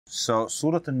So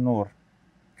Surat Al-Nūr,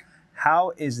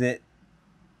 how is it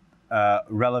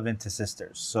relevant to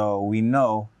sisters? So we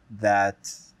know that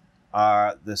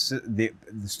the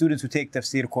students who take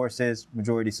Tafsīr courses,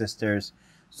 majority sisters.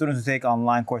 Students who take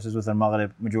online courses with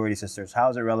AlMaghrib, majority sisters. How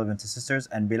is it relevant to sisters?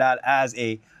 And Bilal, as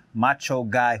a macho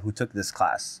guy who took this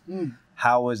class,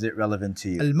 how is it relevant to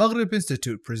you? AlMaghrib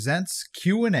Institute presents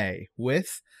Q&A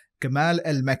with Kamal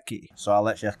al-Mekki. So I'll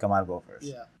let Shaykh Kamal go first.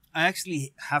 Yeah. I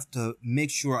actually have to make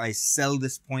sure I sell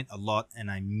this point a lot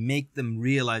and I make them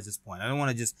realize this point. I don't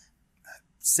want to just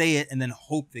say it and then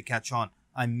hope they catch on.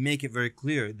 I make it very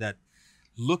clear that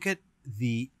look at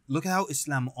how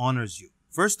Islam honors you.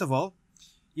 First of all,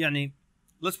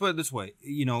 let's put it this way.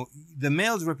 The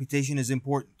male's reputation is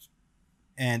important.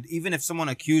 And even if someone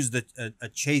accused a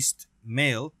chaste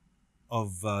male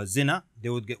of zina, they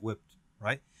would get whipped,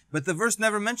 right? But the verse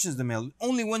never mentions the male. It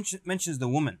only mentions the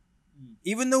woman.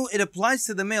 Even though it applies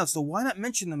to the male, so why not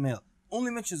mention the male? Only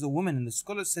mentions the woman. And the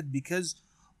scholar said because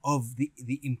of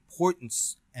the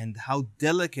importance and how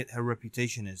delicate her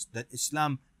reputation is, that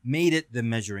Islam made it the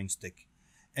measuring stick.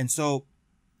 And so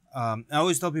I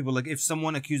always tell people, like, if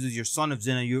someone accuses your son of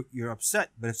zina, you're upset.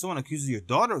 But if someone accuses your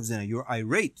daughter of zina, you're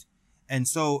irate. And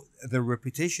so the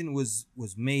reputation was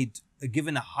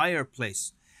given a higher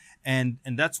place. And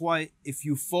that's why if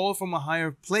you fall from a higher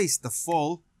place, the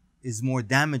fall is more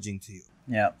damaging to you.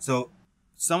 Yeah. So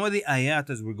some of the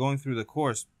ayat, as we're going through the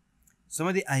course, some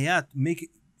of the ayat make it,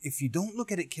 if you don't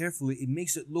look at it carefully, it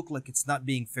makes it look like it's not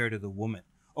being fair to the woman.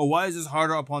 Oh, why is this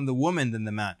harder upon the woman than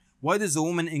the man? Why does the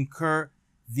woman incur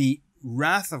the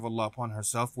wrath of Allah upon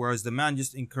herself, whereas the man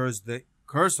just incurs the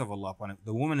curse of Allah upon him?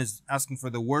 The woman is asking for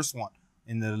the worst one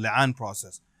in the li'an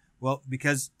process. Well,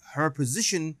 because her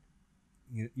position,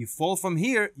 you fall from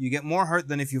here, you get more hurt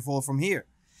than if you fall from here.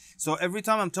 So every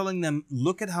time I'm telling them,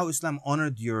 look at how Islam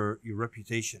honored your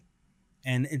reputation.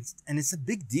 And it's a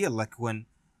big deal. Like when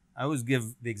I always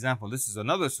give the example, this is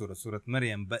another surah, Surat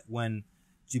Maryam, but when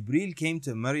Jibreel came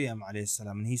to Maryam alayhi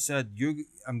sallam and he said,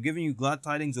 I'm giving you glad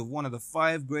tidings of one of the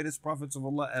 5 greatest prophets of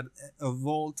Allah of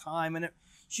all time. And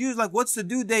she was like, what's the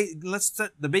due date? Let's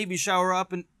set the baby shower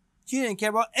up. And she didn't care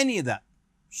about any of that.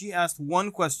 She asked one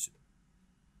question.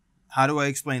 How do I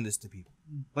explain this to people?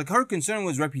 Like, her concern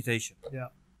was reputation. Yeah.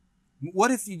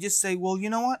 What if you just say, well, you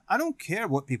know what? I don't care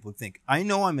what people think. I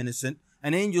know I'm innocent.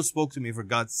 An angel spoke to me, for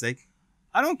God's sake.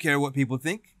 I don't care what people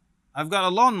think. I've got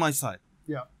Allah on my side.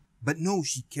 Yeah. But no,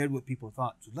 she cared what people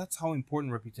thought. So that's how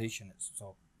important reputation is.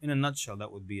 So in a nutshell,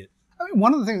 that would be it. I mean,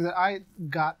 one of the things that I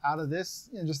got out of this,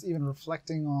 just even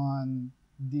reflecting on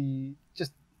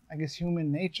I guess,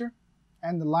 human nature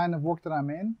and the line of work that I'm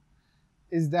in,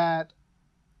 is that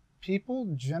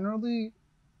people generally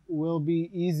will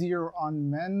be easier on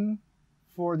men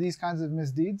for these kinds of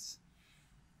misdeeds,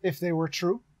 if they were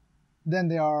true, than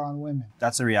they are on women.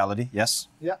 That's a reality, yes.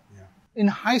 Yeah. In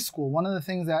high school, one of the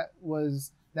things that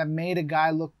made a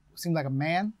guy seem like a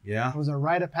man, was a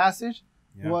rite of passage,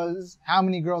 was how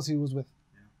many girls he was with.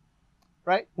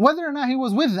 Right? Whether or not he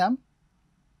was with them,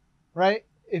 right?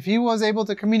 If he was able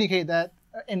to communicate that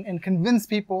and convince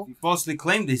people. If he falsely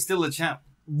claimed he's still a champ.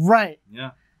 Right.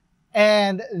 Yeah.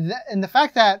 And the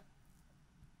fact that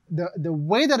the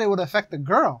way that it would affect the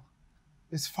girl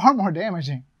is far more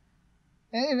damaging.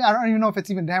 And I don't even know if it's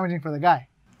even damaging for the guy.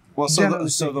 Well,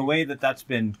 so the way that's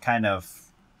been kind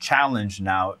of challenged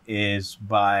now is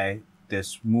by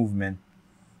this movement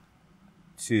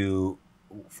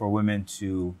for women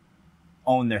to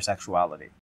own their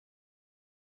sexuality.